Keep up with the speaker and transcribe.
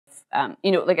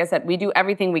like I said, we do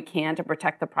everything we can to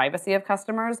protect the privacy of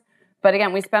customers. But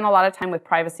again, we spend a lot of time with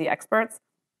privacy experts.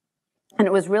 And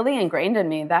it was really ingrained in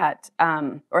me that,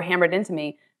 or hammered into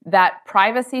me, that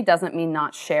privacy doesn't mean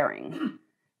not sharing.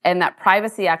 And that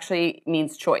privacy actually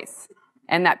means choice.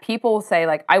 And that people will say,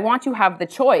 like, I want to have the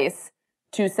choice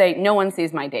to say, no one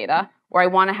sees my data. Or I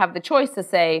want to have the choice to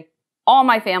say, all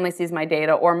my family sees my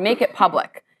data, or make it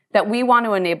public. That we want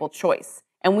to enable choice.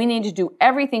 And we need to do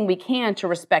everything we can to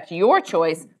respect your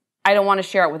choice. I don't want to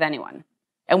share it with anyone.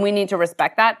 And we need to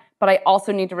respect that. But I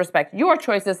also need to respect your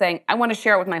choice of saying, I want to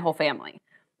share it with my whole family.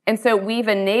 And so we've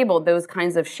enabled those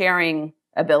kinds of sharing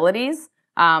abilities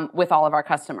with all of our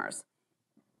customers.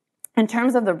 In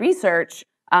terms of the research,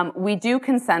 we do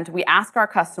consent. We ask our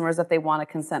customers if they want to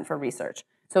consent for research.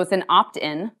 So it's an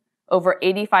opt-in. Over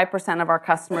 85% of our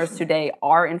customers today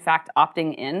are, in fact,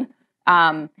 opting in.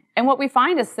 And what we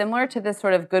find is similar to this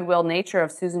sort of goodwill nature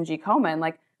of Susan G. Komen.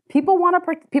 Like, people want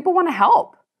to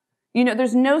help.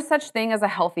 There's no such thing as a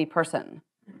healthy person.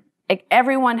 Like,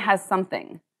 everyone has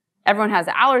something. Everyone has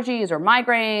allergies or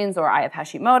migraines, or I have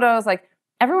Hashimoto's. Like,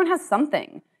 everyone has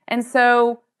something. And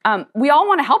so we all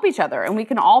want to help each other, and we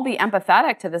can all be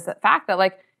empathetic to this fact that,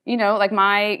 like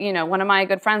one of my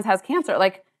good friends has cancer.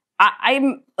 Like,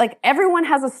 I'm like, everyone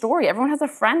has a story. Everyone has a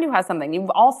friend who has something.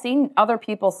 You've all seen other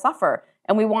people suffer,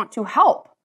 and we want to help.